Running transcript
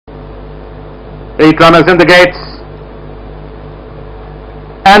8 runners in the gates.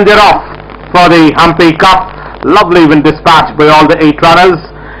 And they're off for the Hampi Cup. Lovely win dispatched by all the 8 runners.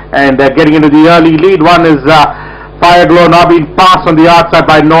 And getting into the early lead. One is Fire Glow, now being passed on the outside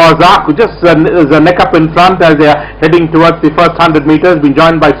by Noah's Ark, who just is a neck up in front as they are heading towards the first 100 meters, being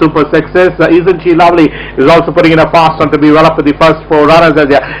joined by Super Success. Isn't She Lovely is also putting in a fast one to be well up with the first 4 runners as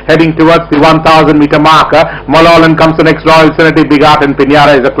they are heading towards the 1000 meter marker. Mulholland comes the next, Royal Serenity, Big Art and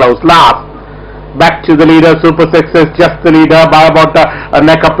Pinata is a close last. Back to the leader, Super Success, just the leader by about a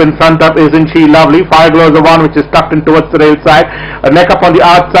neck up in front of Isn't She Lovely. Fire Glow is the one which is tucked in towards the rail side. A neck up on the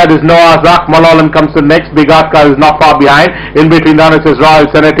outside is Noah's Ark. Mulholland comes to next. Big Art is not far behind. In between runners is Royal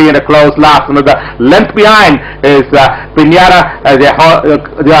Serenity and a close last. And the length behind is Pinata as they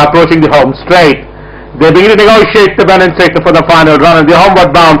are approaching the home straight. They begin to negotiate the balance sector for the final run, and they're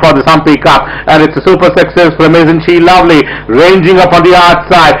homeward bound for the Hampi Cup. And it's a Super Success from Isn't She Lovely, ranging up on the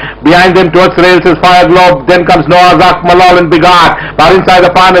outside. Behind them towards the rails is Fire Globe. Then comes Noah's Ark, Mulholland, Big Art. But inside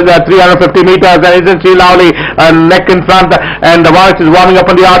the final, 350 meters, and Isn't She Lovely, neck in front. And the one which is warming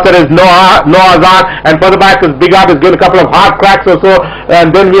up on the outside is Noah's Ark. And further back is Big Art, is giving a couple of hard cracks or so.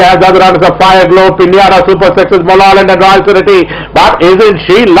 And then we have the other runners of Fire Globe, Pinata, Super Success, Mulholland, and Royal Serenity. But Isn't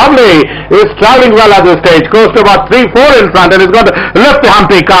She Lovely is traveling well at this stage, close to about 3-4 in front, and is going to lift the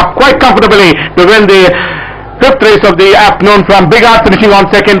Hampi Cup quite comfortably to win the 5th race of the afternoon, from Big Art finishing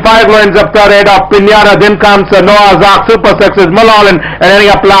on second. Fire Glow ends up third, ahead of Pinata. Then comes Noah's Ark, Super Success, Mulholland, and ending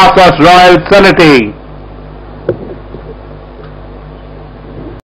up last was Royal Serenity.